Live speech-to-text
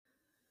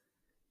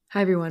Hi,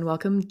 everyone.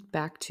 Welcome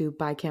back to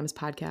ByCam's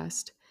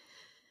podcast.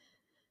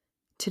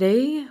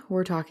 Today,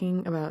 we're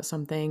talking about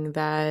something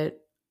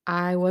that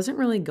I wasn't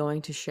really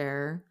going to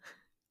share.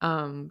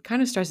 Kind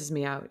of stresses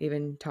me out,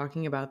 even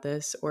talking about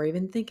this or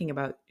even thinking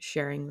about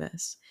sharing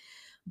this.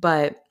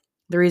 But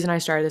the reason I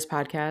started this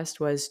podcast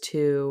was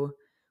to,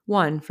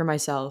 one, for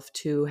myself,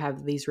 to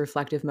have these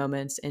reflective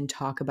moments and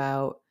talk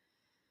about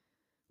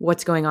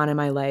what's going on in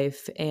my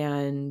life.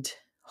 And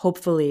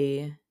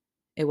hopefully,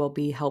 it will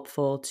be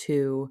helpful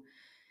to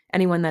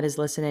anyone that is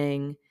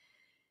listening,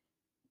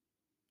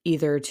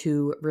 either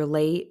to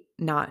relate,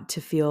 not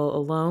to feel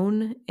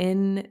alone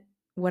in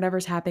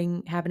whatever's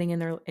happening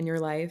in your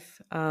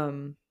life.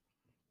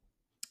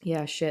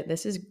 Yeah, shit.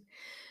 This is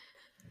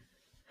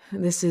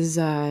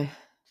I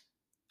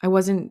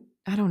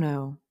don't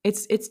know.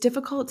 It's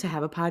difficult to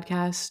have a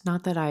podcast.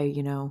 Not that I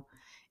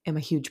am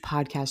a huge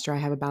podcaster. I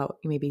have about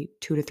maybe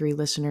 2 to 3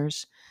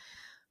 listeners,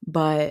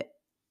 but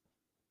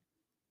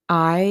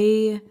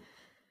I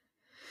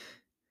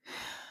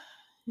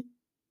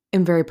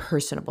am very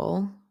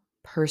personable.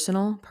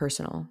 Personal.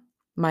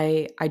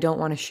 I don't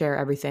want to share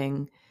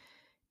everything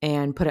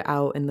and put it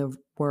out in the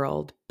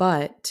world,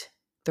 but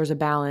there's a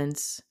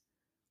balance,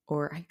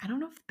 or I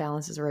don't know if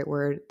balance is the right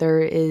word.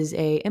 There is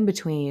a in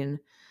between.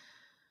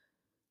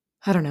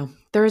 I don't know.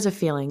 There is a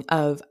feeling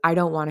of I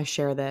don't want to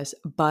share this,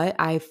 but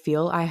I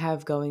feel I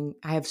have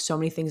so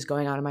many things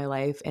going on in my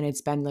life, and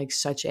it's been like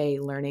such a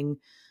learning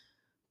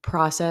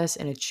process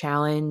and a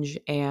challenge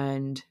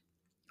and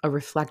a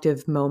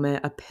reflective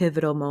moment, a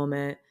pivotal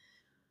moment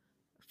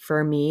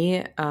for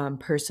me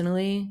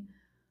personally.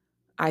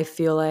 I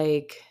feel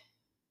like,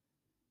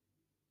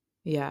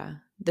 yeah,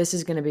 this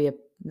is going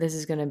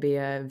to be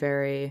a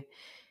very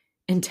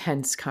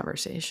intense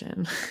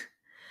conversation.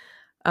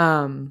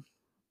 um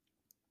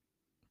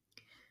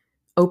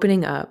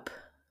Opening up.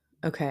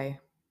 Okay.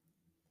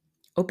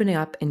 Opening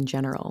up in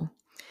general,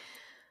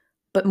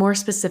 but more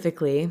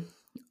specifically,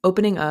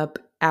 opening up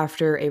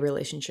after a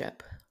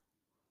relationship.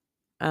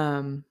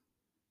 um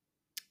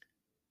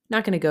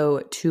Not going to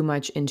go too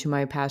much into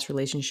my past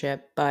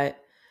relationship, but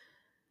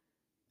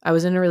I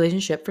was in a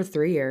relationship for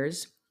 3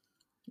 years.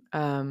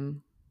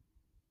 um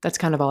that's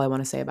kind of all I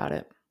want to say about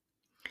it.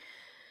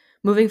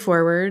 Moving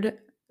forward,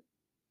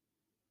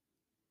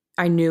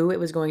 I knew it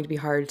was going to be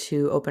hard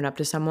to open up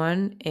to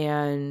someone,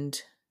 and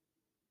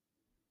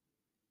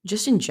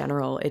just in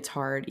general, it's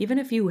hard. Even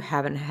if you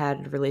haven't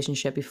had a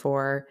relationship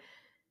before,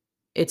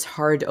 it's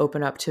hard to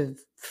open up to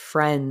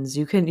friends.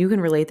 You can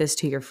relate this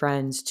to your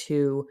friends,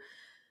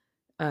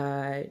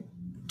 uh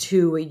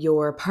to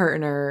your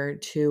partner,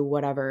 to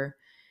whatever.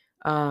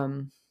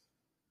 Um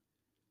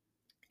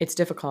it's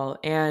difficult.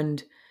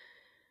 And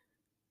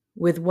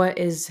with what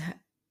is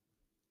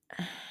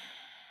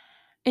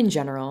in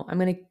general, I'm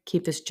going to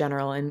keep this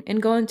general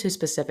and go into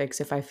specifics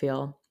if I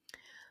feel.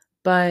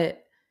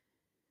 But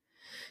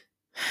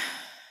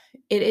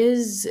it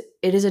is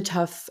a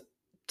tough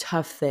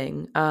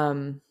thing.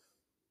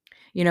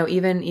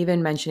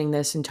 Even mentioning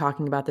this and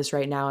talking about this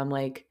right now, I'm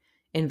like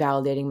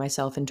invalidating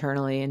myself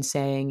internally and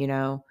saying,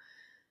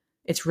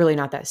 it's really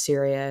not that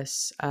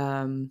serious.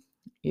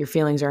 Your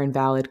feelings are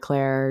invalid,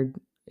 Claire.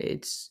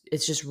 It's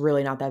just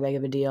really not that big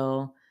of a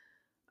deal.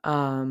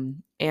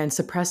 And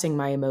suppressing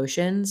my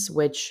emotions,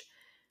 which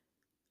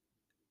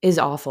is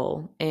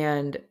awful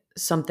and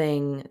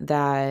something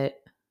that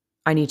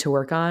I need to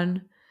work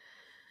on.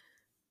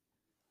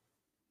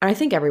 I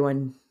think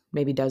everyone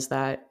maybe does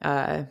that.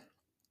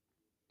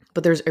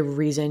 But there's a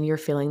reason you're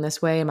feeling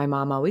this way. And my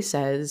mom always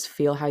says,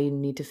 feel how you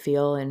need to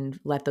feel and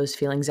let those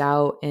feelings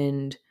out.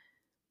 And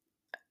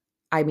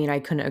I mean, I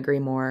couldn't agree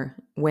more.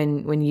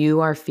 When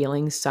you are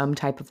feeling some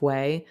type of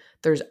way,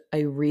 there's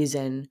a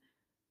reason,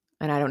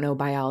 and I don't know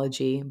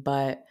biology,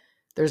 but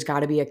there's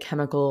got to be a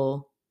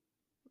chemical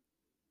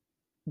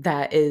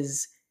that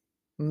is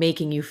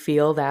making you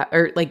feel that,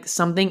 or like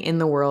something in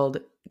the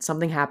world,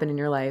 something happened in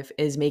your life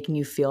is making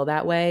you feel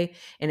that way,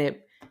 and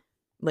it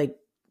like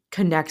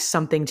connects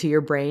something to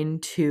your brain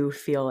to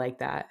feel like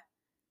that.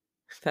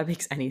 If that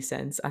makes any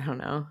sense. I don't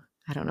know.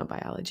 I don't know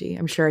biology.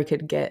 I'm sure I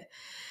could get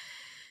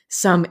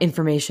some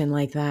information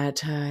like that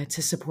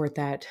to support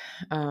that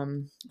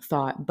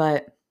thought.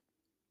 But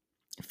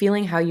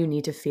feeling how you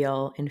need to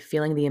feel and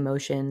feeling the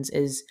emotions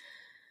is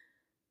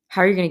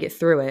how you're going to get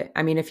through it.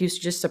 I mean, if you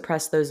just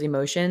suppress those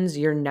emotions,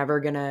 you're never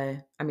going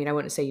to, I mean, I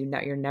wouldn't say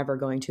you're never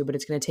going to, but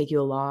it's going to take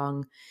you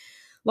a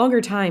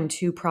longer time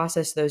to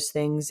process those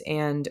things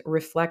and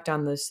reflect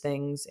on those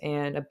things.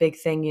 And a big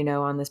thing,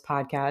 on this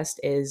podcast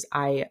is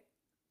I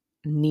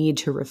need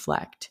to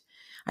reflect.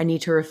 I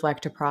need to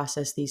reflect to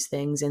process these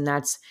things. And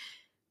that's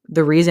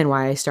the reason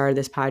why I started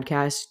this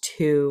podcast,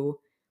 to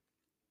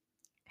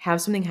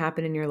have something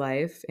happen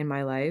in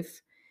my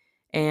life,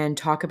 and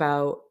talk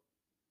about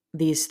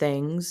these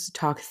things,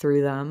 talk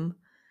through them.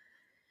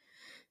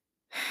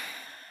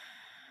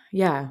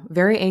 Yeah,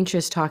 very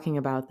anxious talking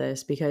about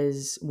this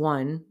because,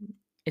 one,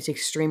 it's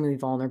extremely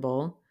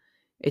vulnerable.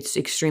 It's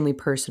extremely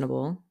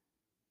personal.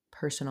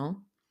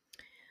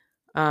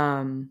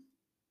 Um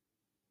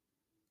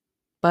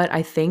but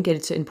I think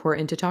it's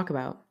important to talk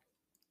about.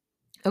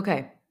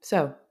 Okay,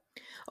 so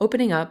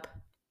opening up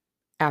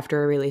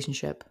after a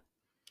relationship.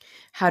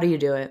 How do you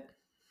do it?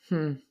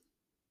 Hmm.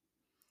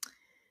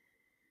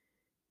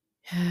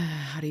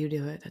 How do you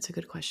do it? That's a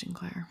good question,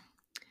 Claire.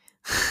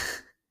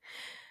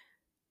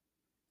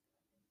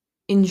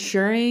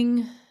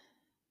 Ensuring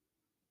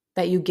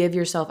that you give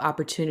yourself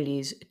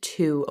opportunities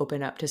to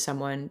open up to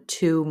someone,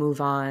 to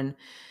move on,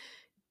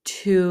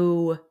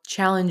 to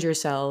challenge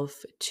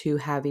yourself, to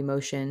have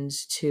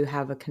emotions, to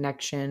have a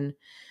connection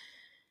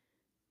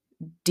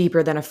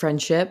deeper than a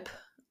friendship.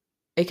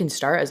 It can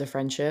start as a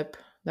friendship.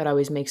 That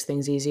always makes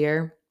things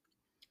easier.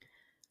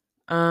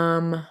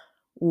 Um,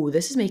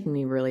 this is making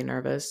me really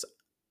nervous.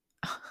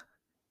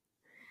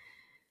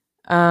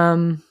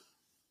 Um,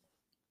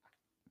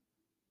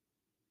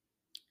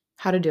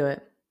 how to do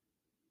it?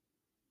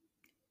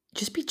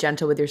 Just be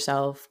gentle with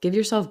yourself. Give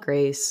yourself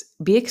grace.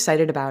 Be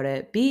excited about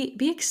it. Be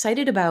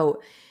excited about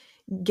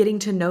getting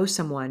to know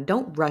someone.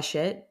 Don't rush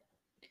it.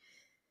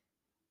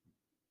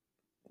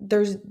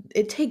 There's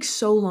it takes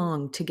so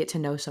long to get to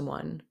know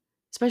someone,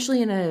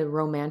 especially in a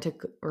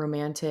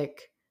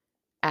romantic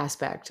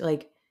aspect.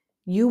 Like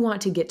you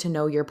want to get to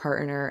know your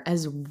partner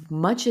as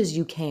much as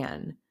you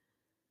can.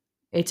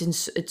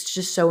 It's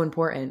just so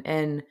important,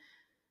 and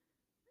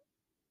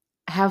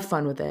have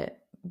fun with it.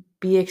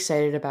 Be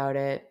excited about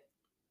it.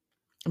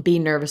 Be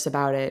nervous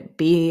about it.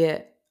 Be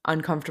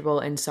uncomfortable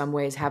in some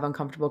ways. Have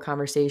uncomfortable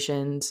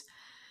conversations.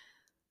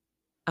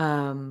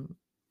 Um,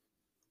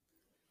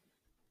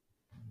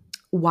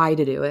 why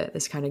to do it?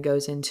 This kind of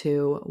goes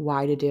into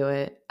why to do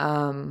it.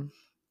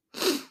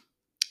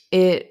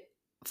 It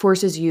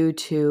forces you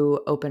to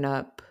open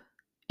up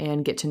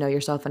and get to know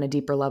yourself on a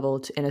deeper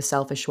level in a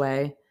selfish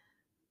way.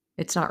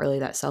 It's not really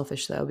that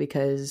selfish though,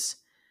 because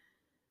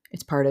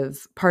it's part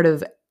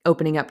of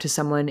opening up to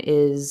someone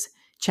is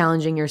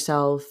challenging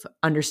yourself,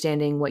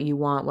 understanding what you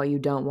want, what you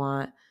don't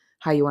want,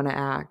 how you want to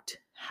act,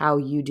 how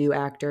you do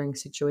act during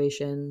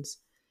situations.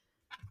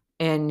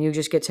 And you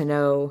just get to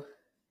know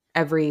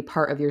every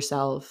part of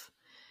yourself.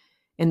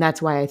 And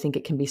that's why I think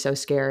it can be so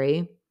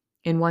scary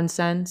in one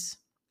sense,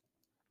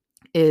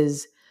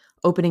 is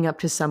opening up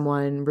to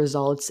someone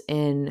results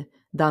in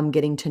them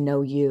getting to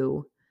know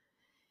you.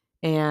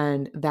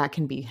 And that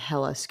can be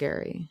hella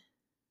scary.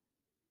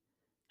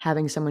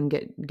 Having someone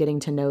getting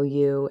to know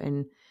you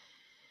and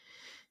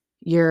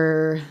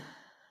your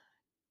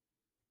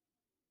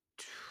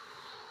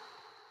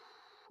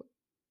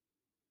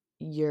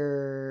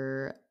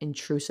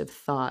intrusive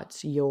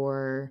thoughts,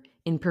 your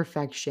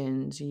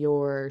imperfections,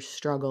 your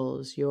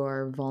struggles,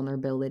 your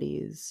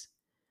vulnerabilities.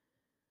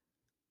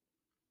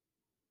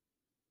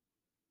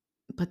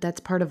 But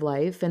that's part of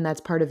life, and that's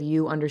part of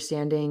you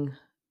understanding,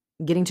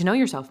 getting to know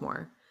yourself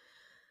more.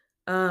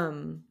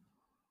 Um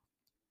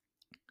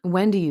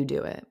when do you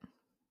do it?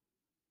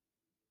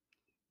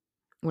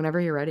 Whenever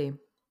you're ready.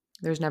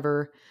 There's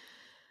never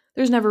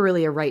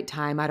really a right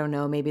time. I don't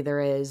know, maybe there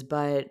is,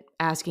 but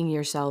asking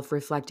yourself,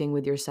 reflecting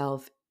with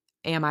yourself,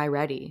 am I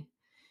ready?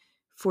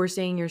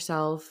 Forcing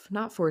yourself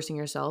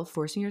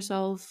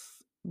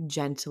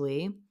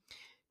gently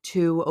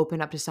to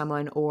open up to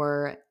someone,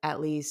 or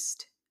at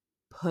least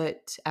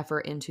put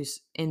effort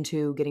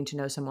into getting to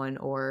know someone,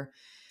 or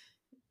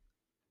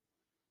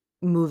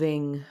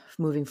moving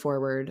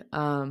forward.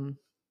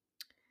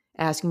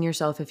 Asking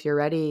yourself if you're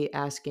ready,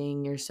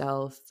 asking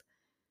yourself,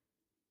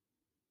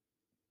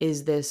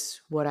 is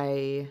this what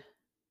I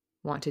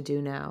want to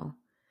do now?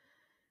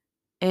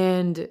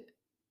 And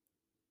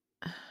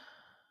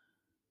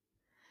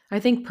I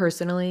think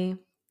personally,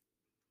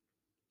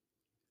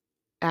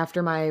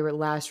 after my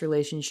last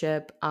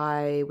relationship,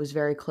 I was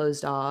very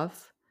closed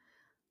off.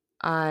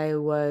 I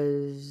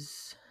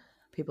was,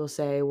 people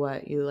say,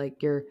 what, you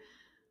like,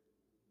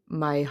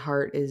 my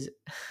heart is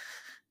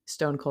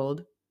stone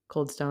cold,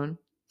 cold stone,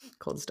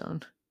 cold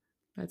stone.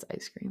 That's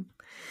ice cream.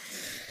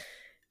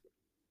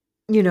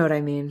 You know what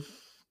I mean?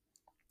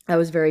 I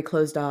was very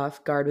closed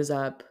off, guard was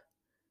up,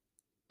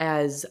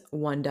 as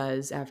one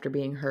does after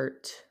being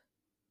hurt,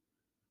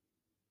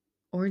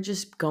 or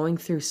just going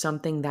through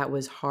something that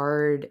was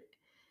hard,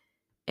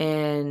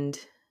 and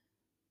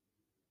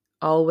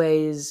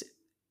always,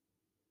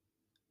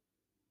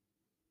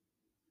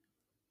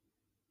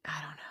 I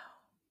don't know.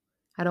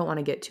 I don't want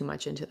to get too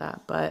much into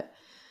that, but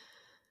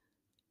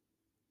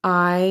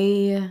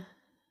I,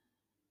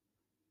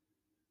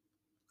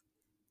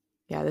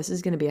 yeah, this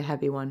is going to be a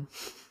heavy one.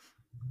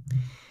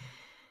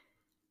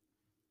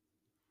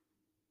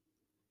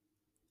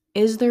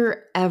 Is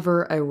there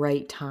ever a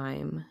right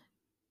time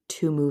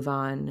to move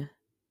on?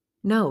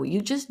 No, you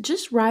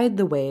just ride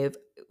the wave,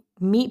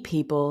 meet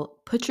people,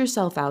 put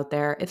yourself out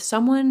there. If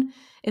someone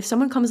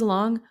comes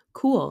along,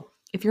 cool.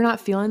 If you're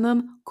not feeling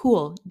them,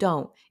 cool,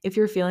 don't. If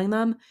you're feeling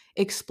them,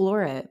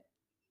 explore it.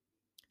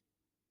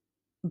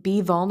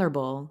 Be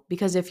vulnerable,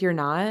 because if you're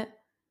not,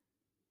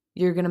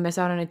 you're going to miss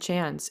out on a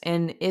chance.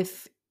 And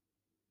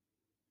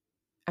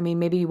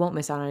maybe you won't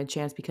miss out on a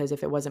chance, because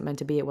if it wasn't meant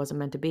to be, it wasn't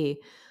meant to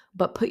be.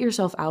 But put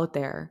yourself out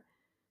there.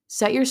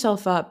 Set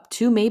yourself up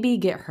to maybe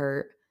get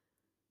hurt,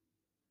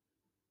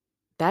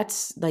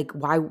 That's like,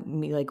 why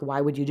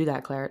would you do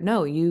that, Claire?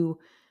 No, you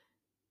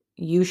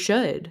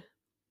should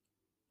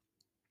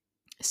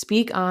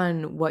speak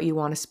on what you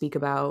want to speak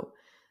about.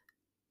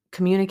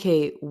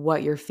 Communicate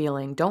what you're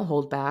feeling. Don't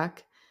hold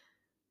back.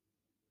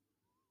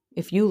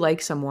 If you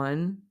like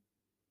someone,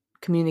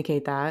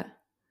 communicate that.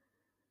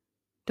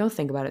 Don't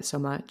think about it so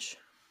much.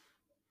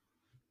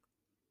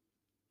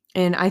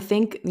 And I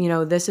think,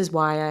 this is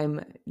why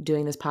I'm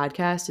doing this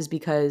podcast, is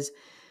because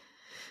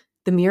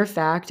the mere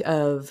fact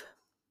of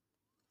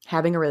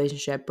having a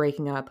relationship,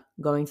 breaking up,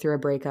 going through a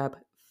breakup,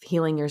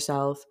 healing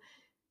yourself,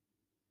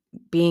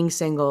 being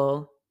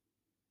single,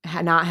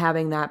 not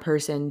having that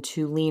person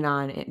to lean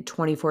on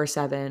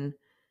 24/7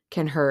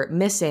 can hurt.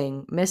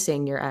 Missing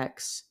your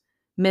ex,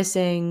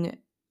 missing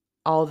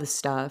all the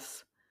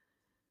stuff,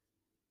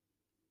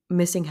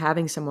 missing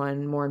having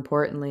someone, more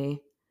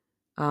importantly,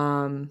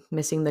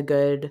 missing the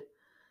good,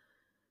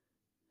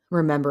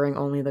 remembering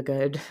only the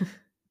good.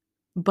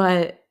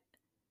 But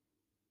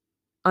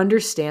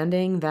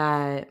understanding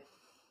that,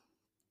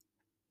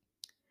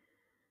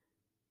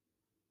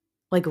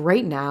 like,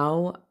 right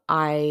now,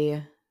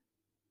 I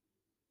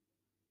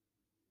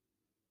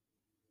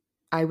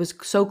was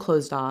so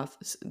closed off,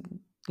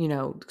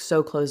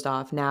 so closed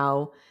off.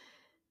 Now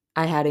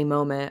I had a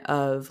moment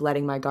of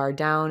letting my guard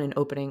down and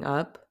opening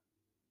up.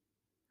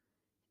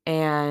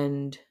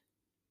 And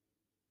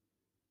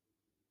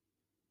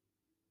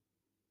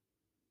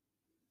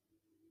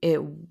it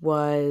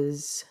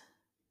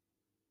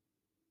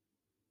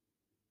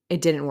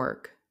didn't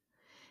work.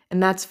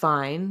 And that's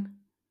fine,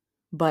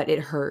 but it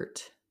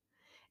hurt.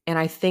 And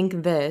I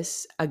think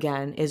this,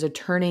 again, is a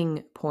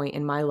turning point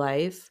in my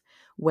life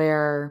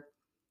where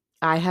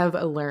I have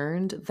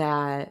learned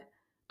that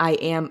I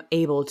am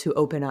able to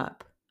open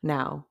up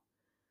now.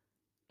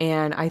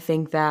 And I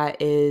think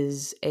that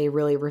is a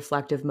really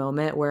reflective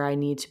moment where I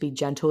need to be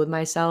gentle with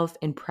myself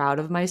and proud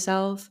of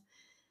myself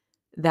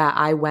that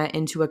I went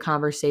into a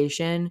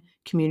conversation,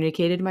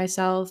 communicated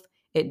myself.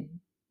 It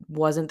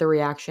wasn't the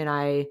reaction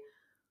I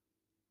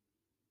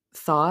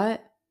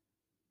thought,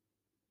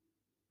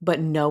 but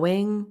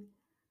knowing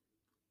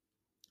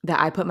that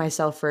I put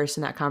myself first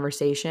in that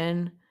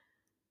conversation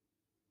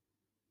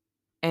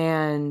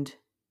and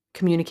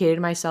communicated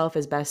myself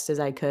as best as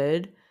I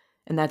could,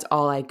 and that's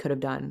all I could have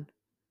done.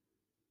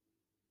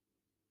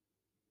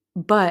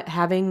 But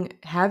having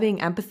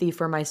empathy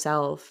for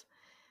myself,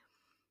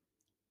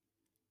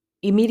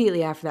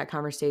 immediately after that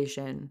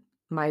conversation,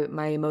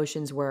 my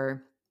emotions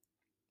were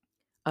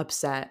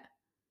upset.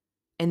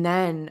 And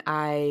then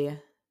I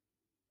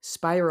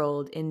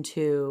spiraled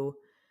into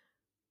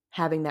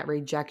having that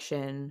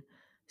rejection,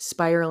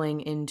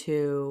 spiraling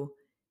into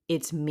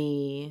it's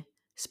me,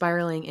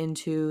 spiraling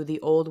into the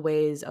old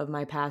ways of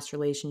my past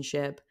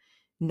relationship.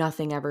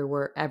 Nothing ever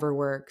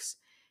works.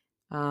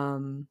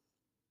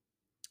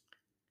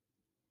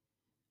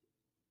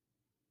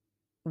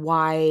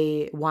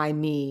 Why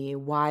me?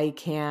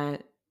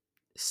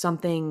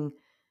 Something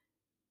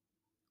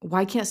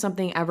why can't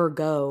something ever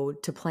go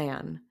to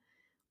plan?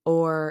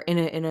 Or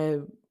in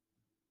a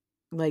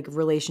like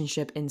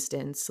relationship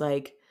instance,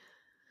 like,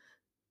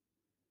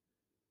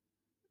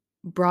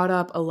 brought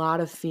up a lot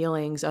of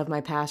feelings of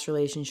my past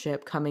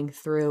relationship coming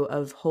through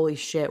of holy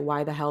shit,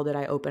 why the hell did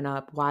I open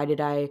up? Why did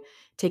I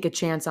take a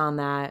chance on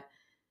that?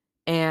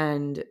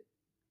 And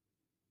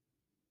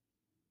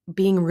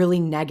being really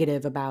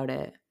negative about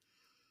it.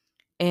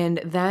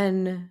 And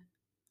then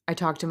I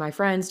talked to my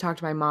friends, talked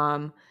to my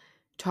mom,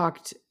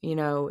 talked,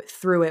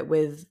 through it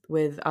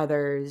with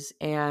others,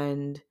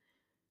 and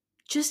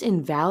just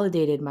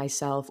invalidated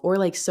myself, or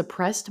like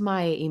suppressed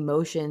my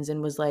emotions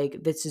and was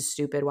like, this is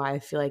stupid why I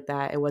feel like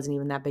that. It wasn't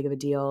even that big of a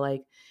deal.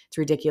 Like, it's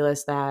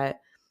ridiculous that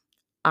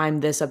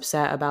I'm this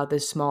upset about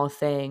this small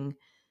thing.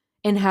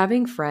 And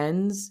having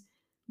friends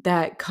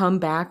that come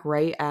back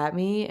right at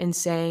me and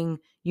saying,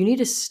 you need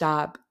to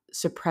stop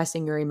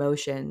suppressing your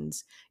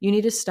emotions. You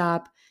need to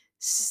stop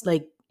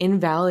like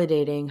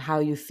invalidating how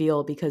you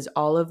feel, because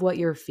all of what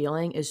you're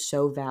feeling is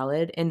so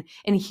valid. And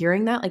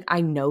hearing that, like,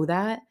 I know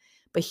that,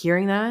 but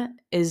hearing that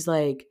is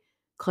like,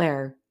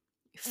 Claire,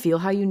 feel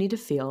how you need to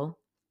feel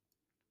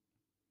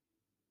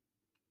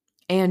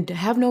and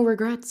have no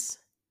regrets.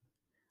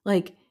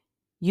 Like,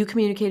 you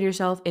communicated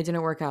yourself, it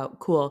didn't work out.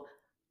 Cool.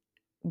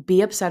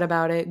 Be upset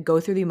about it, go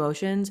through the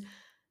emotions.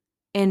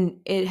 And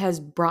it has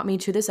brought me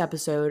to this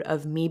episode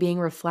of me being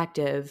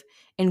reflective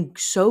and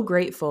so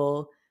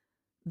grateful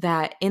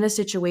that in a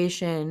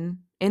situation,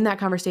 in that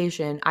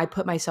conversation, I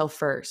put myself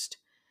first.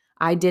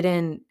 I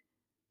didn't,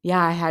 yeah,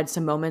 I had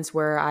some moments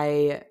where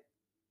I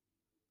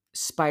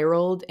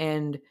spiraled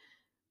and,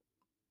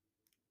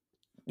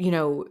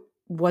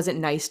 wasn't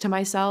nice to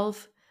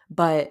myself,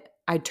 but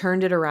I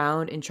turned it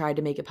around and tried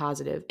to make it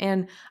positive.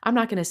 And I'm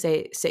not going to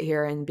sit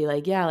here and be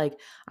like, yeah, like,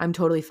 I'm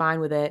totally fine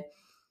with it.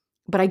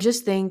 But I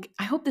just think,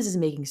 I hope this is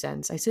making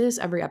sense. I say this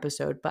every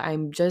episode, but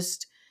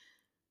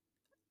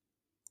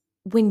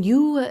when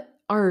you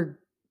are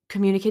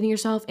communicating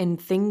yourself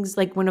and things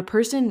like when a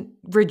person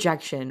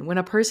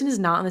is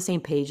not on the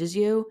same page as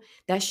you,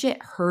 that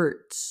shit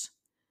hurts.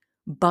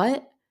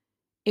 But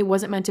it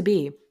wasn't meant to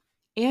be.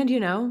 And,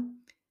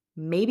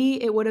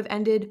 maybe it would have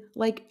ended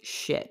like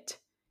shit.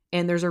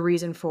 And there's a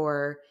reason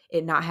for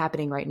it not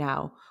happening right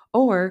now.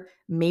 Or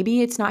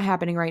maybe it's not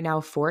happening right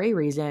now for a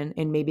reason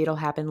and maybe it'll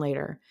happen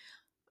later.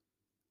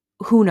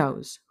 Who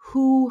knows?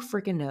 Who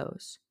freaking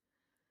knows?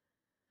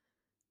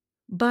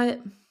 But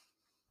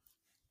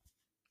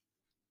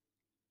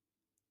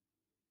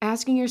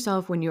asking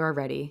yourself when you are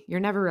ready, you're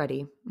never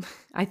ready.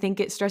 I think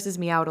it stresses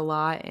me out a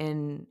lot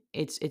and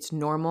it's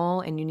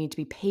normal and you need to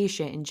be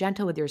patient and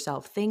gentle with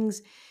yourself.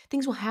 Things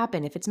will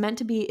happen. If it's meant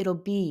to be, it'll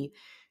be.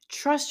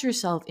 Trust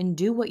yourself and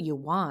do what you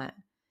want.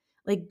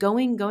 Like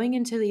going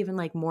into even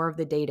like more of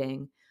the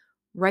dating.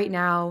 Right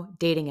now,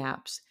 dating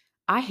apps.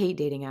 I hate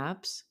dating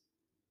apps,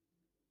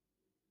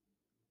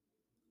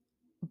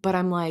 but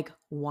I'm like,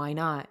 why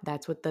not?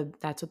 That's what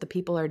the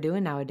people are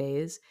doing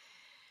nowadays.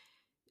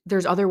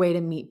 There's other ways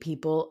to meet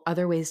people,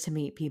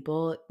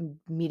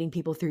 meeting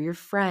people through your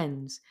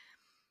friends,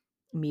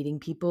 meeting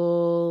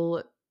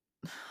people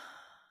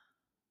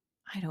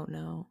I don't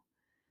know.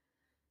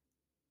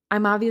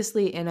 I'm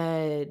obviously in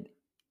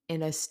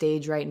a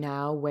stage right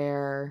now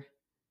where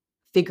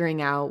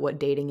figuring out what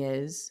dating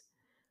is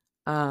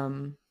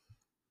um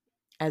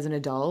as an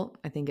adult,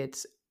 I think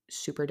it's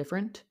super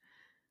different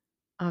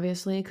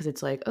obviously because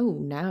it's like, oh,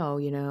 now,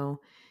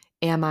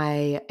 am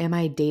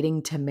I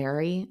dating to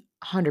marry?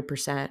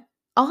 100%.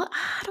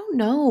 I don't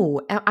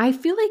know. I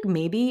feel like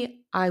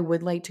maybe I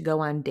would like to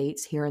go on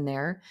dates here and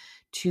there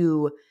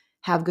to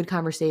have good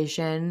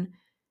conversation,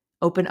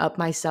 open up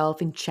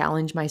myself and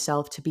challenge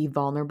myself to be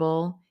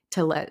vulnerable,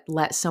 to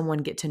let someone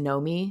get to know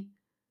me.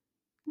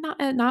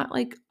 Not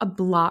like a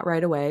lot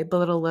right away,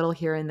 but a little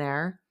here and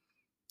there.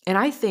 And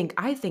I think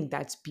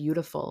that's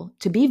beautiful.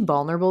 To be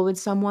vulnerable with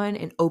someone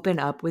and open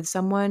up with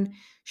someone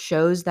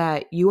shows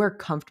that you are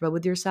comfortable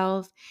with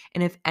yourself.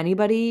 And if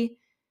anybody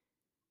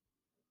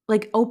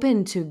like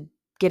open to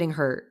getting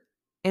hurt.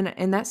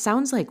 And that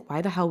sounds like,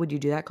 why the hell would you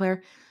do that,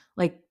 Claire?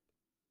 Like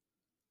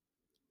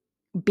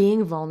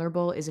being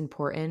vulnerable is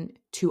important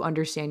to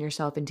understand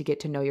yourself and to get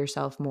to know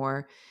yourself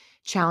more.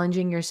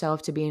 Challenging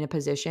yourself to be in a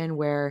position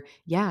where,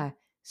 yeah,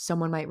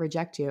 someone might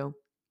reject you.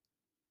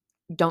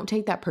 Don't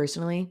take that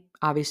personally.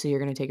 Obviously, you're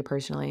going to take it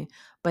personally,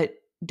 but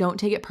don't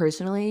take it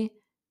personally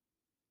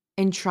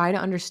and try to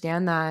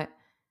understand that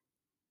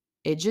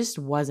it just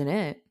wasn't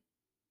it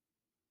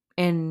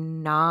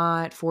and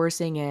not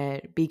forcing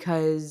it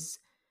because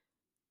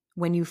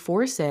when you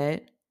force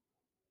it,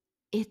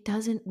 it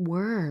doesn't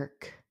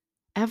work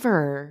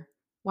ever.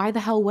 Why the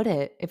hell would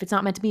it? If it's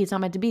not meant to be, it's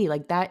not meant to be.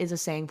 Like that is a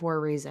saying for a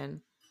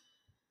reason.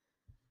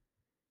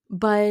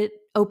 But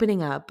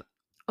opening up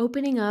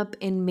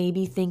and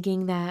maybe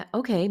thinking that,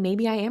 okay,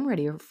 maybe I am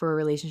ready for a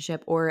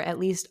relationship or at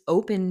least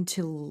open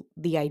to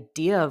the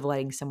idea of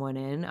letting someone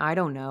in. I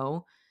don't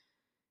know.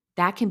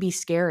 That can be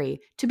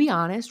scary. To be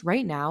honest,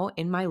 right now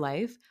in my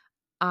life,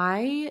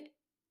 I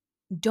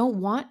don't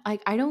want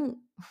like I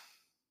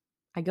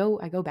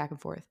go back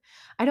and forth.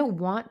 I don't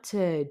want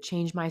to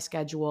change my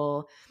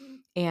schedule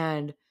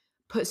and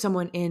put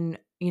someone in,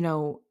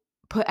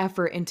 put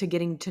effort into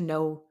getting to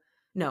know.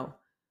 No,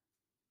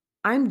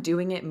 I'm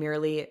doing it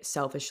merely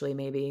selfishly,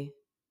 maybe.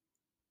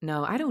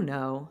 No, I don't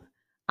know.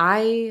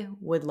 I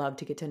would love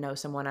to get to know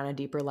someone on a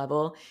deeper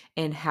level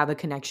and have a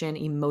connection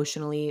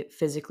emotionally,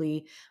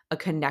 physically, a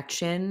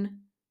connection,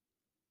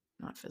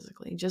 not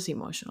physically, just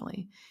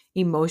emotionally.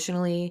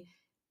 Emotionally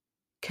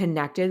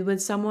connected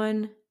with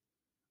someone.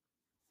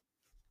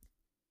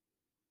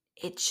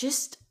 It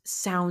just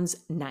sounds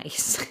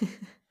nice.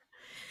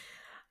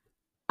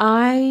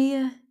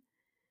 I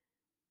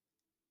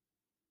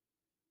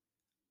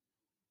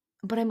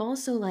but I'm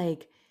also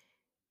like,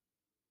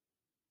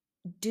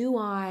 do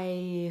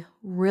I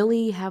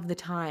really have the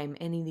time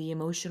and the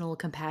emotional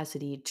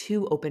capacity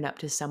to open up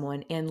to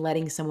someone and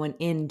letting someone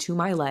into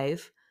my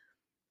life?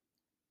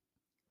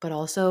 But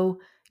also,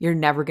 you're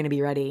never going to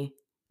be ready.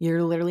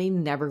 You're literally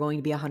never going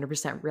to be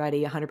 100%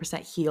 ready, 100%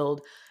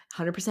 healed,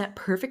 100%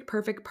 perfect,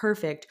 perfect,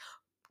 perfect.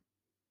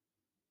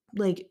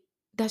 Like,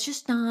 that's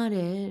just not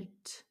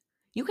it.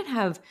 You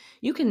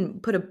can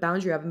put a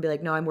boundary up and be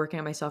like, no, I'm working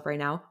on myself right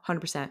now.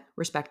 100%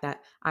 respect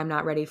that. I'm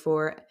not ready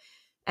for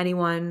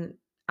anyone.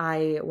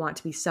 I want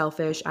to be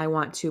selfish. I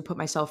want to put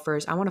myself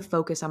first. I want to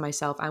focus on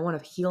myself. I want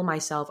to heal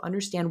myself,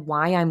 understand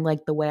why I'm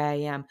like the way I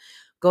am.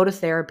 Go to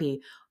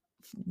therapy.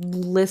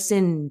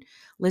 Listen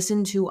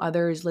to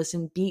others,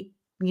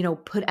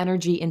 put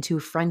energy into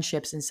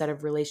friendships instead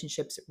of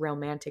relationships,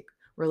 romantic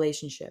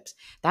relationships.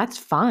 That's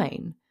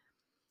fine.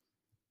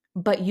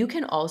 But you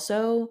can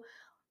also,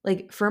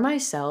 like, for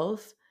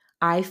myself,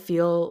 I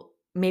feel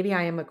maybe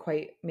I am a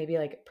quite maybe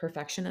like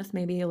perfectionist,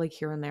 maybe like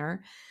here and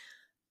there.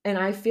 And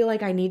I feel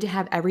like I need to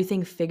have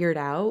everything figured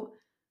out.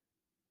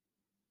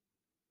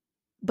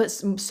 But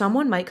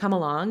someone might come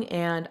along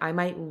and I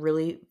might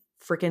really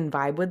freaking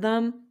vibe with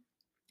them.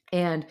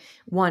 And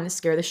one,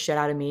 scare the shit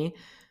out of me.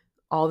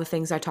 All the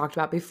things I talked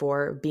about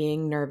before,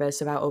 being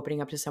nervous about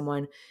opening up to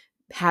someone,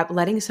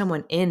 letting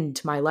someone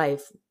into my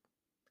life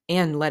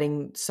and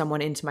letting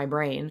someone into my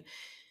brain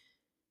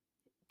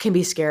can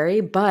be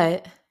scary,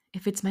 but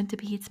if it's meant to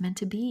be, it's meant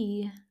to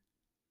be.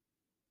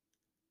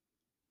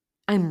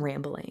 I'm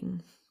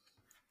rambling.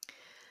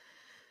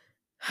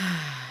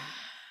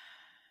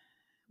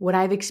 What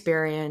I've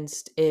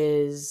experienced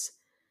is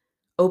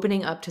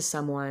opening up to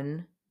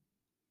someone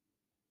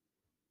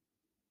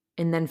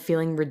and then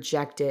feeling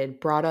rejected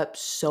brought up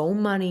so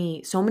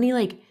many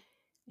like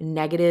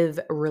negative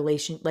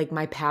like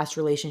my past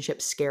relationship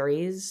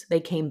scaries. They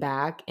came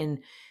back, and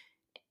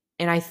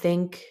I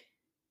think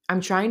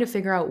I'm trying to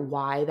figure out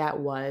why that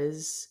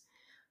was.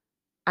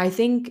 I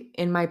think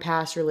in my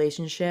past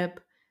relationship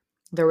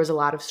there was a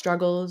lot of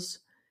struggles.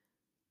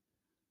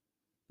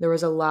 There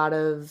was a lot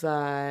of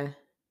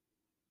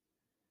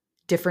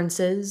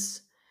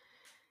differences.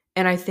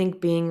 And I think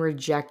being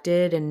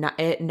rejected and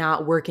it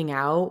not working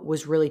out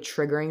was really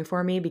triggering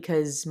for me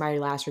because my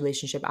last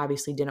relationship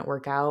obviously didn't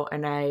work out.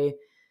 And I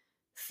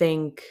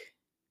think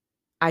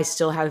I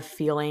still have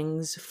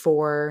feelings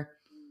for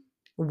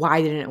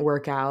why didn't it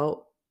work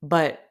out.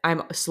 But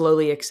I'm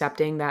slowly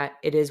accepting that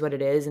it is what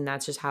it is. And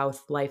that's just how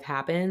life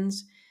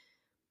happens.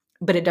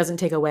 But it doesn't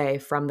take away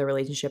from the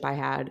relationship I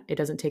had. It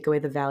doesn't take away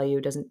the value.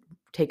 It doesn't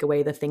take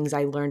away the things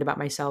I learned about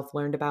myself,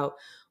 learned about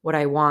what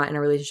I want in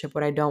a relationship,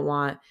 what I don't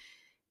want.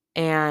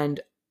 And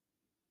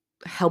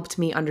helped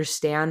me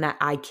understand that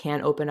I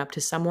can open up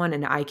to someone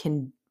and I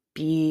can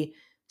be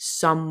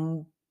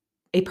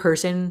a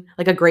person,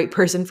 like a great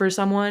person for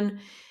someone.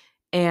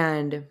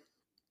 And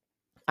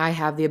I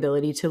have the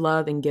ability to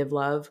love and give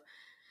love.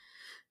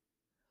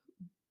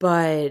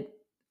 But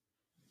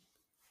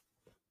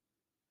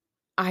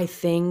I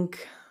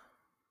think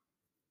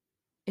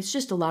it's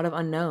just a lot of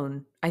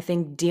unknown. I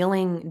think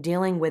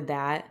dealing with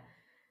that,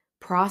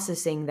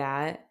 processing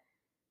that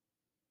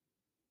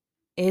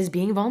is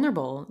being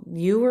vulnerable.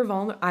 You were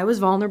vulnerable, I was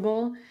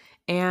vulnerable,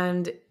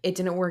 and it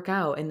didn't work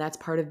out, and that's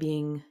part of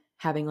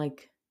having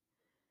like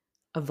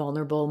a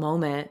vulnerable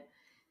moment.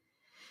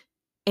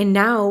 And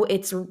now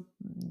it's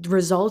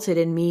resulted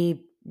in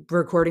me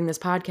recording this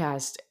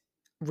podcast,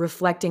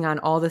 reflecting on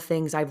all the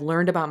things I've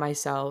learned about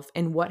myself.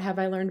 And what have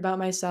I learned about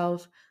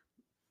myself?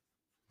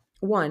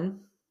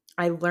 One,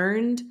 I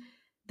learned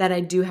that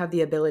I do have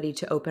the ability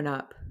to open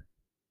up.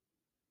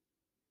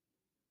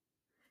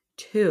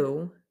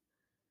 Two,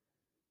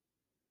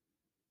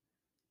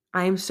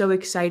 I am so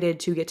excited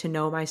to get to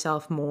know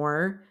myself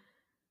more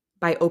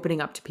by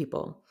opening up to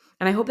people.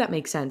 And I hope that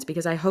makes sense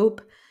because I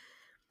hope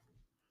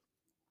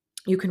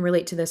you can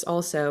relate to this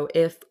also.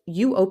 If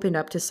you open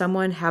up to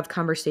someone, have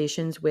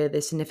conversations with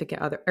a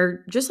significant other,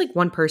 or just like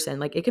one person,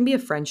 like it can be a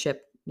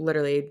friendship,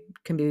 literally it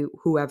can be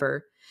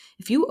whoever.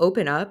 If you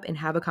open up and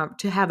have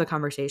a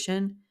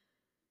conversation,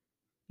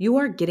 you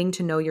are getting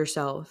to know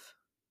yourself.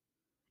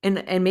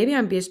 And maybe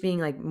I'm just being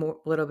like a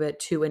little bit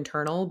too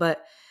internal,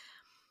 but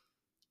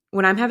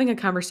when I'm having a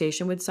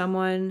conversation with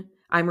someone,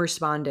 I'm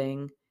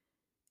responding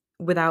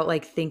without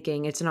like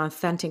thinking. It's an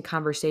authentic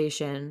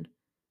conversation.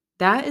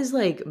 That is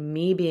like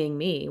me being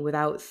me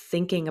without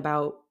thinking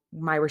about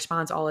my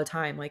response all the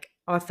time. Like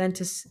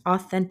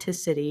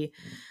authenticity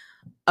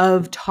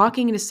of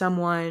talking to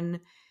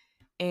someone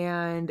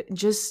and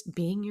just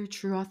being your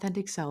true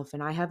authentic self.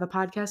 And I have a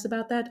podcast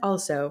about that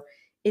also.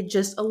 It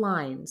just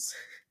aligns.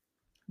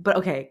 But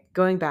okay,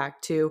 going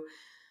back to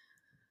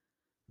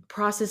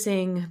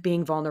processing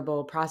being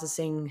vulnerable,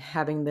 processing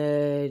having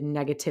the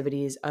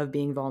negativities of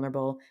being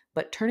vulnerable,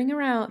 but turning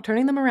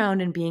them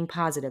around and being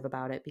positive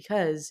about it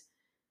because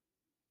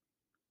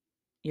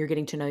you're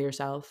getting to know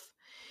yourself.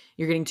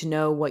 You're getting to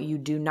know what you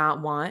do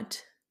not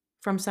want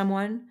from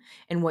someone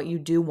and what you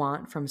do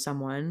want from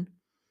someone.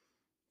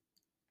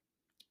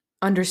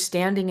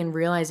 Understanding and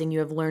realizing you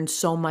have learned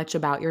so much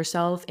about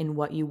yourself and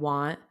what you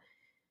want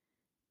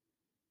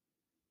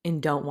and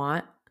don't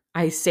want.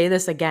 I say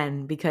this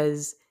again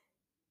because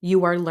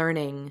you are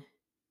learning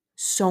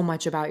so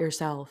much about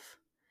yourself.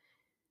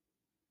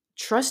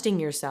 Trusting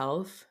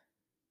yourself,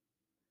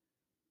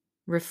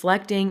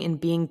 reflecting and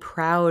being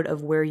proud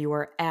of where you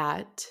are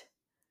at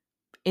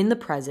in the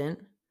present.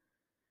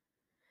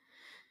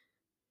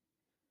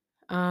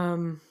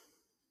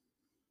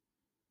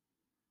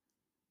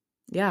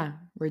 Yeah,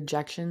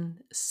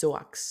 rejection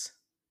sucks.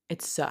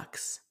 It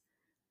sucks.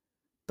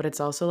 But it's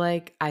also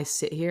like I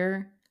sit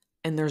here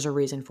and there's a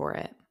reason for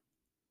it.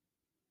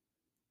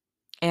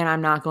 And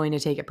I'm not going to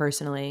take it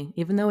personally,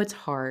 even though it's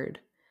hard.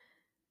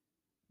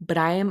 But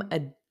I am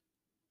a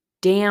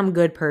damn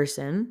good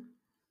person.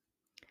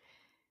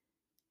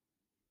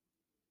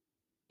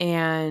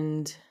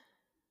 And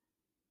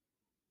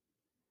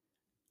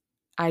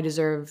I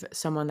deserve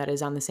someone that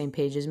is on the same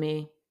page as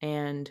me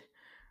and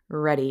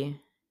ready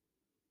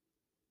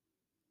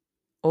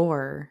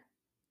or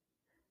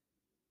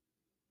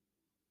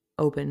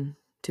open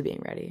to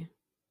being ready.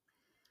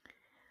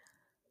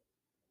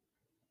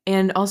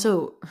 And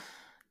also,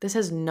 this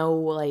has no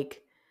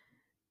like,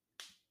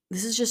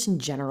 this is just in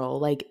general.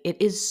 Like,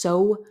 it is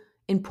so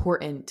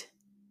important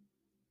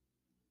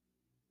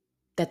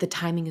that the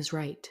timing is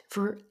right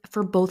for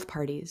both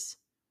parties.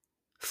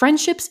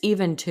 Friendships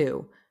even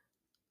too.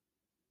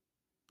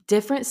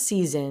 Different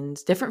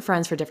seasons, different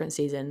friends for different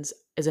seasons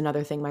is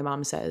another thing my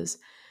mom says.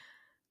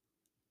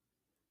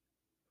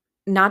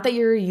 not that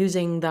you're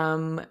using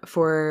them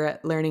for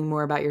learning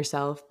more about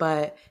yourself,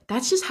 but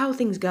that's just how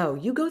things go.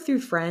 You go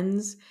through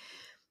friends.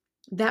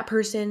 That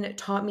person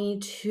taught me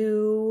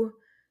to,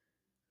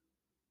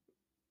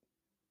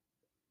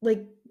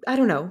 like, I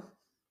don't know,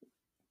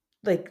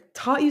 like,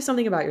 taught you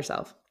something about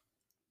yourself.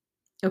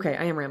 Okay,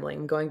 I am rambling.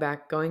 I'm going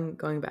back.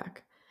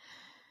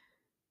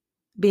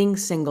 Being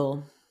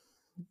single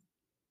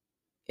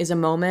is a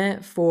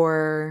moment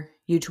for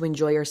you to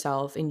enjoy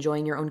yourself,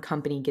 enjoying your own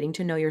company, getting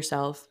to know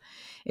yourself.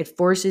 It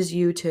forces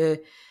you to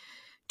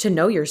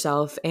know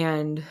yourself,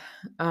 and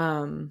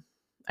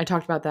I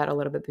talked about that a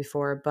little bit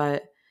before,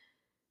 but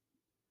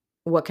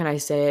what can I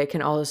say? It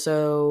can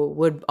also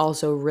would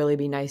also really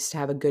be nice to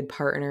have a good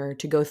partner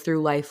to go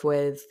through life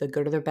with, the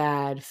good or the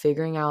bad,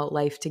 figuring out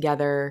life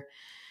together,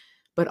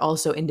 but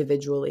also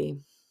individually,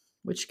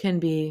 which can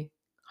be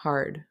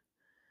hard.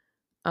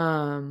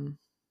 Um,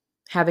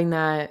 Having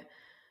that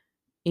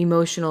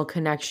emotional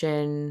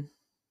connection,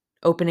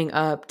 opening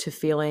up to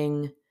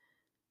feeling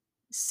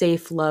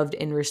safe, loved,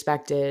 and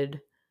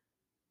respected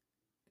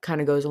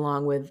kind of goes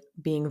along with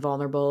being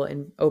vulnerable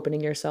and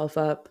opening yourself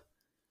up.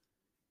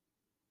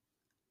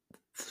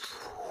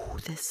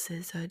 This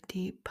is a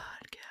deep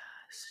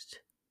podcast.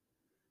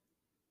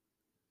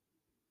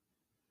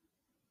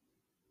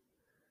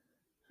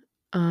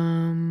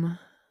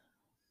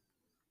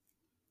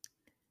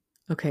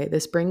 Okay,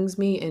 this brings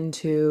me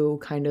into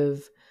kind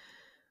of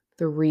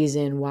the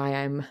reason why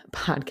I'm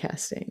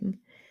podcasting.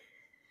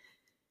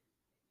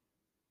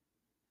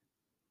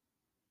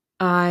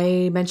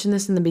 I mentioned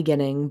this in the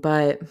beginning,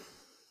 but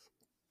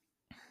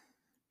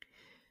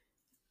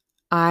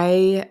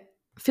I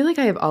feel like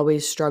I have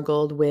always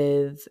struggled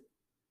with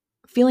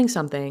feeling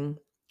something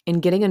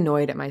and getting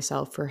annoyed at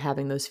myself for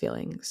having those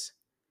feelings.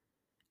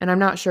 And I'm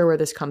not sure where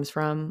this comes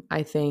from.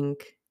 I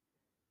think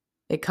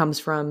it comes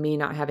from me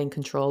not having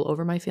control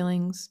over my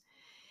feelings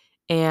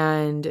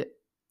and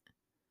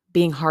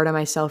being hard on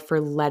myself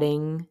for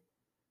letting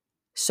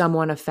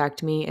someone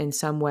affect me in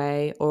some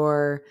way,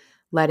 or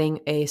letting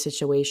a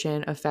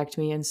situation affect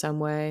me in some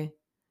way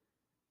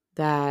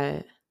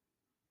that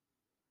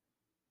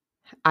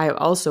I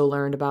also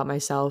learned about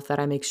myself, that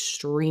I'm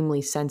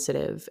extremely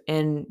sensitive.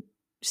 And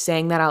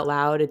saying that out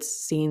loud, it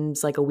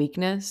seems like a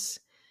weakness,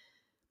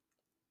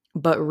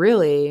 but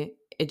really,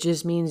 it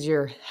just means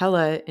you're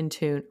hella in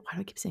tune. Why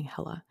do I keep saying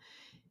hella?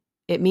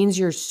 It means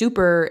you're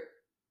super,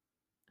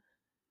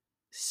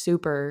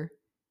 super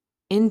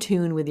in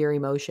tune with your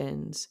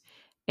emotions,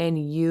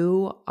 and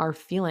you are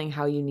feeling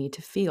how you need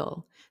to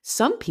feel.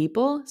 Some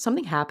people,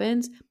 something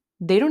happens,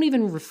 they don't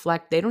even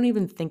reflect, they don't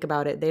even think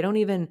about it, they don't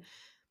even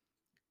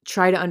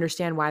try to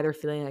understand why they're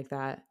feeling like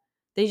that.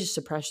 They just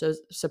suppress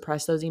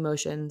those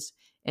emotions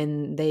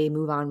and they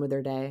move on with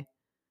their day.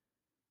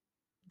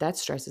 That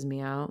stresses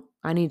me out.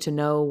 I need to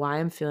know why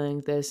I'm feeling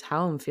like this,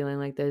 how I'm feeling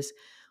like this,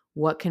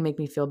 what can make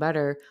me feel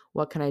better,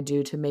 what can I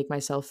do to make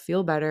myself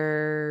feel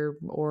better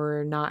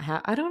or not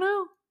have, I don't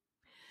know.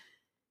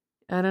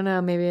 I don't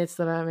know. Maybe it's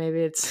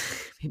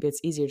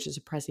easier to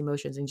suppress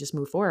emotions and just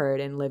move forward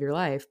and live your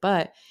life.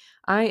 But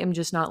I am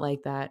just not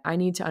like that. I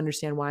need to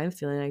understand why I'm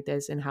feeling like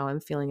this and how I'm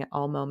feeling at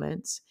all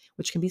moments,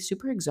 which can be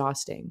super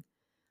exhausting.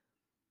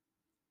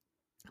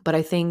 But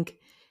I think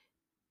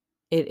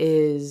it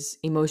is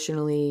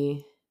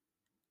emotionally,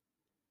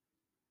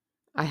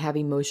 I have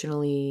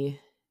emotion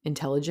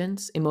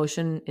intelligence.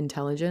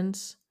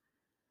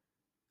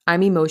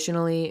 I'm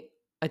emotionally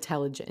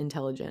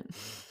intelligent.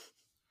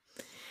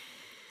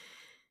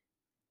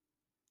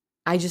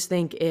 I just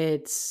think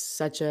it's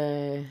such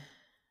a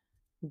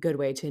good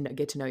way to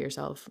get to know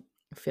yourself,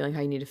 feeling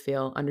how you need to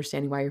feel,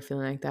 understanding why you're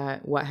feeling like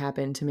that, what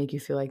happened to make you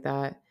feel like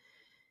that.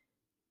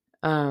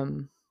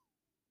 Um,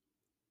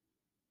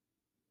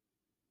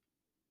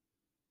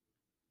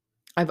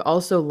 I've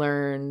also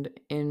learned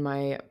in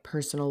my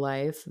personal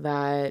life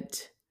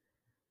that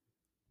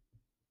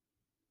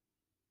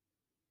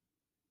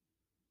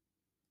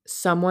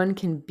someone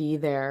can be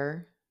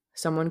there,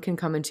 someone can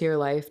come into your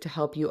life to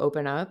help you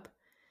open up,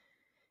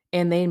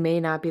 and they may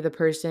not be the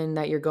person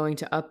that you're going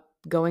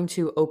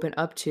to open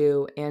up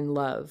to and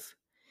love.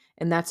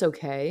 And that's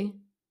okay.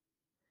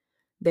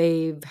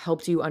 They've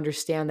helped you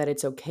understand that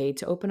it's okay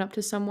to open up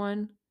to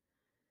someone.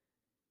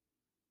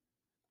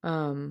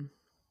 Um,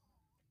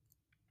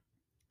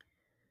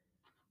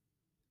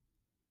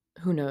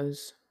 who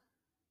knows?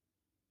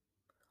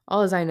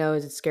 All as I know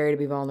is it's scary to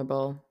be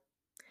vulnerable,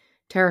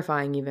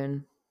 terrifying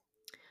even.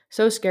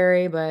 So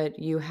scary, but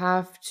you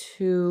have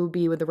to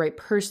be with the right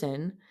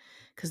person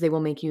because they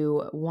will make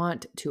you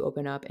want to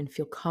open up and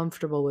feel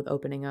comfortable with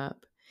opening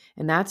up.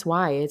 And that's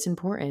why it's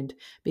important,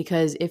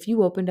 because if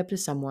you opened up to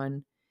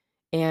someone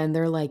and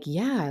they're like,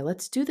 yeah,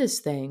 let's do this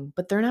thing,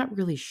 but they're not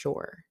really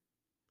sure,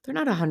 they're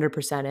not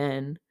 100%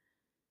 in,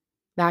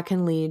 that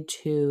can lead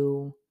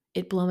to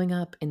it blowing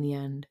up in the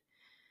end.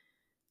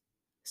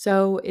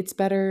 So it's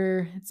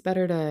better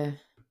to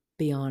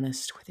be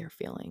honest with your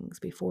feelings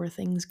before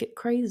things get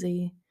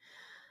crazy.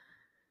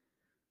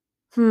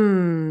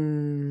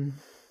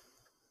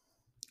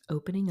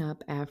 Opening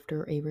up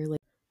after a relationship.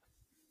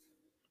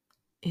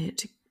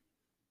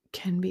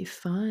 can be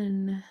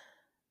fun.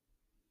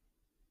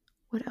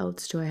 What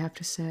else do I have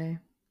to say?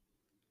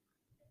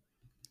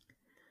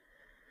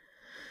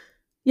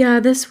 Yeah,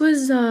 this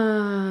was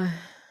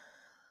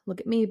look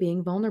at me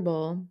being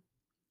vulnerable,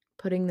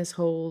 putting this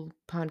whole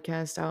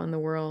podcast out in the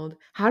world.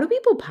 How do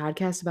people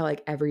podcast about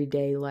like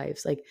everyday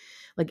lives? Like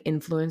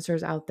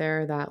influencers out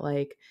there that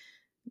like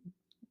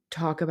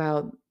talk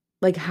about,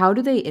 like, how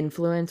do they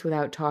influence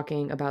without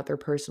talking about their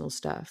personal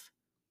stuff?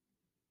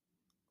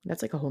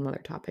 That's like a whole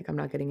nother topic. I'm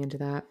not getting into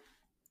that.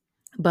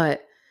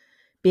 But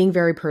being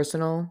very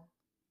personal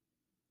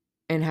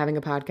and having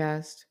a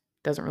podcast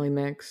doesn't really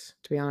mix,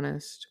 to be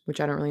honest, which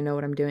I don't really know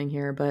what I'm doing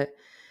here, but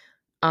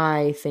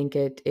I think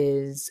it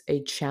is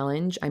a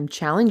challenge. I'm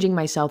challenging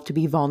myself to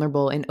be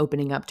vulnerable and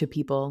opening up to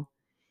people.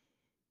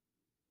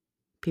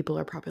 People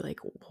are probably like,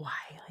 why?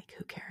 Like,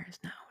 who cares?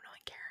 No one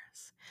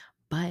cares.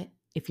 But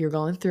if you're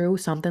going through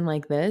something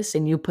like this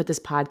and you put this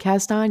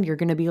podcast on, you're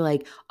going to be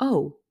like,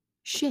 oh,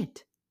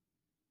 shit.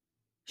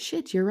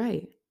 Shit, you're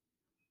right.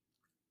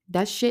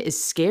 That shit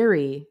is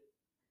scary.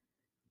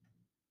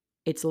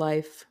 It's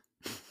life.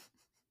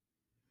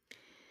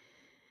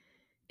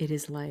 It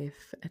is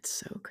life. It's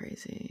so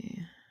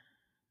crazy.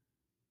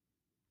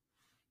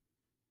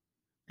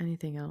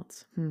 Anything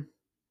else?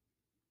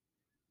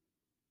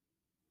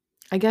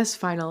 I guess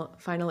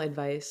final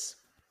advice.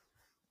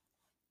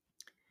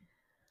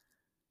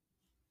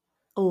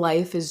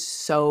 Life is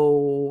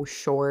so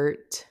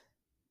short,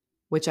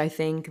 which I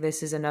think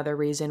this is another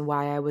reason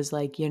why I was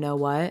like, you know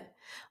what?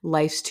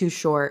 Life's too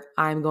short.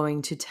 I'm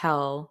going to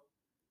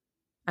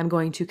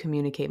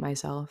communicate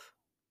myself.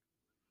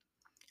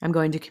 I'm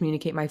going to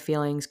communicate my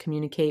feelings,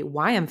 communicate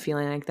why I'm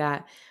feeling like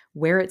that,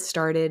 where it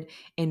started,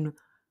 and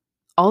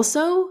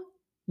also,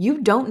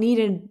 you don't need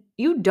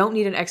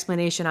an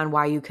explanation on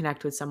why you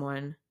connect with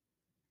someone.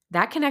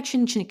 That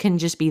connection can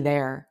just be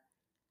there.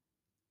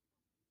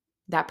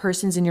 That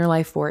person's in your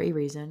life for a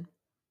reason.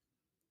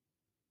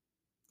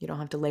 You don't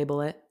have to label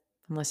it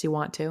unless you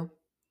want to.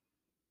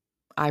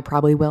 I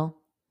probably will,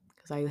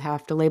 because I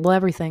have to label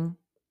everything.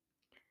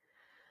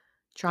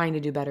 Trying to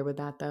do better with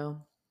that,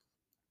 though.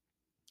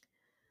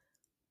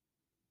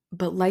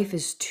 But life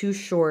is too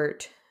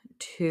short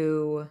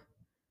to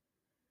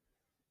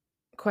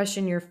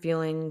question your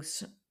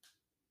feelings.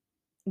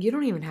 You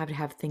don't even have to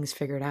have things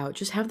figured out.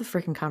 Just have the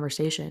freaking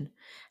conversation.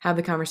 Have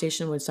the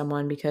conversation with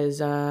someone,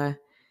 because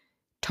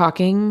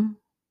talking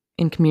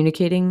and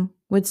communicating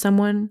with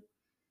someone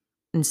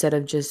instead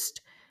of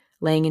just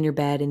laying in your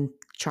bed and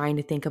trying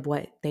to think of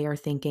what they are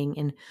thinking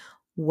and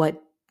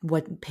what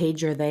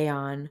page are they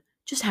on.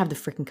 Just have the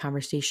freaking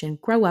conversation.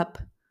 Grow up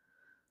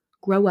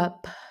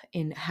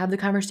and have the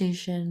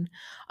conversation.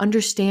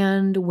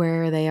 Understand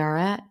where they are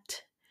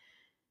at.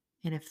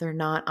 And if they're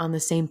not on the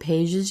same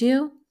page as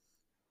you,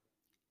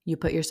 you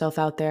put yourself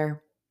out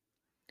there.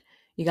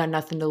 You got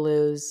nothing to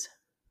lose.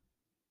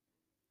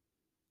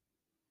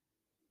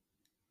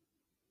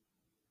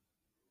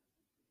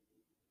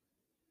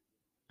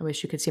 I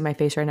wish you could see my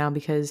face right now,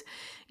 because,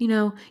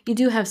 you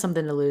do have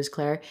something to lose,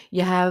 Claire.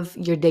 You have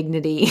your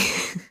dignity.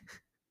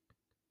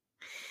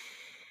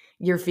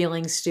 You're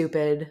feeling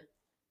stupid.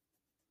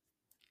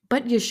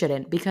 But you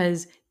shouldn't,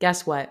 because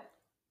guess what?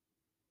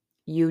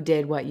 You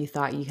did what you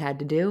thought you had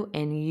to do,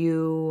 and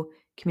you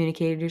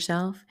communicated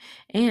yourself.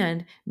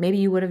 And maybe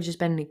you would have just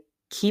been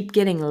keep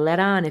getting let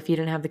on if you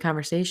didn't have the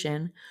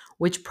conversation,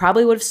 which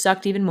probably would have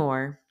sucked even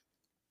more.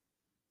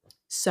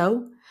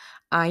 So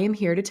I am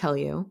here to tell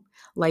you,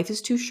 life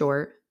is too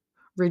short.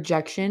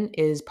 Rejection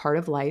is part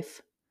of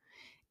life.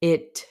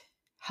 It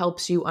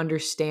helps you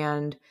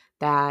understand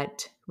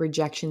that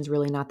rejection is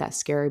really not that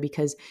scary,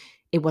 because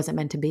it wasn't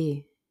meant to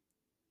be.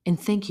 And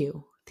thank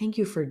you. Thank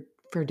you for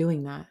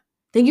doing that.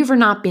 Thank you for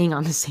not being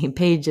on the same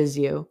page as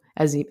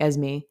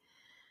me.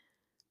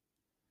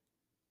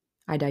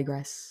 I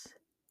digress.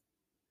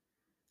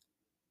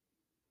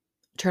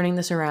 Turning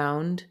this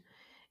around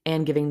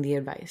and giving the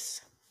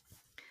advice.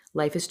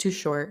 Life is too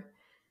short.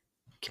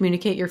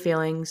 Communicate your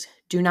feelings.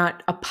 Do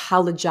not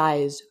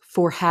apologize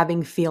for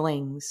having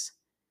feelings.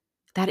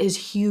 That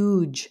is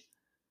huge.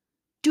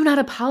 Do not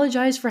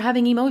apologize for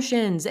having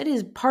emotions. It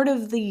is part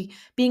of the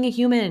being a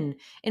human.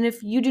 And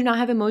if you do not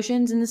have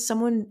emotions and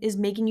someone is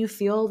making you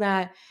feel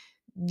that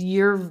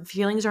your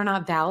feelings are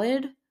not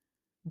valid,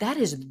 that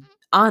is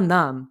on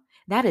them.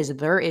 That is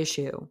their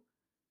issue.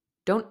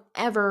 Don't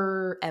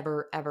ever,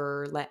 ever,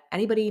 ever let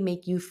anybody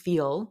make you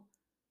feel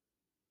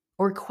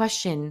or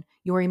question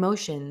your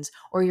emotions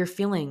or your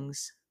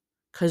feelings,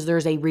 because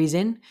there's a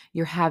reason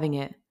you're having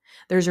it.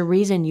 There's a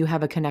reason you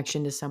have a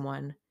connection to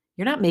someone.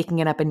 You're not making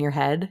it up in your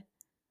head,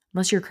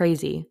 unless you're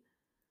crazy.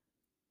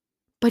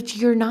 But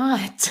you're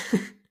not.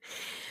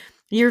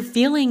 You're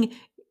feeling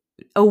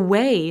a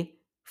way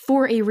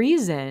for a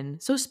reason.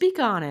 So speak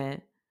on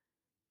it.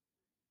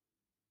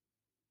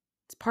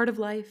 It's part of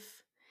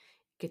life.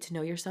 Get to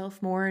know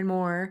yourself more and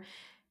more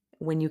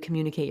when you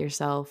communicate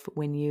yourself,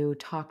 when you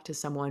talk to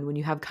someone, when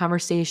you have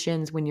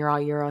conversations, when you're all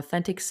your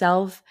authentic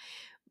self,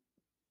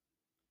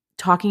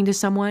 talking to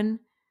someone,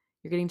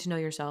 you're getting to know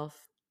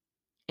yourself.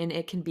 and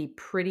it can be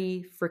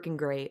pretty freaking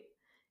great.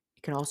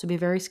 It can also be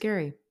very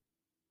scary,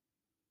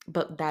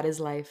 but that is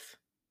life.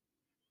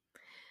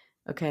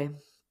 Okay,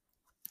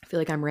 I feel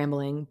like I'm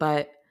rambling,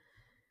 but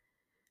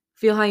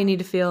feel how you need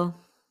to feel.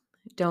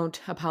 Don't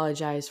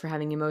apologize for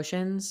having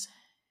emotions,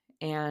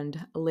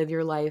 and live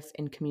your life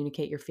and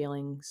communicate your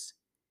feelings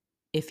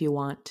if you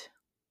want.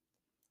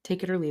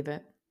 Take it or leave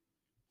it.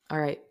 All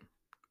right.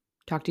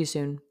 Talk to you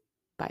soon.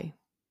 Bye.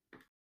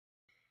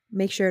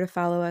 Make sure to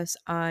follow us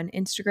on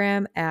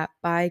Instagram at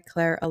by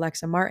Claire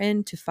Alexa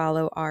Martin to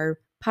follow our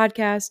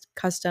podcast,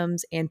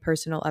 customs, and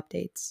personal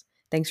updates.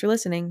 Thanks for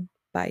listening.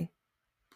 Bye.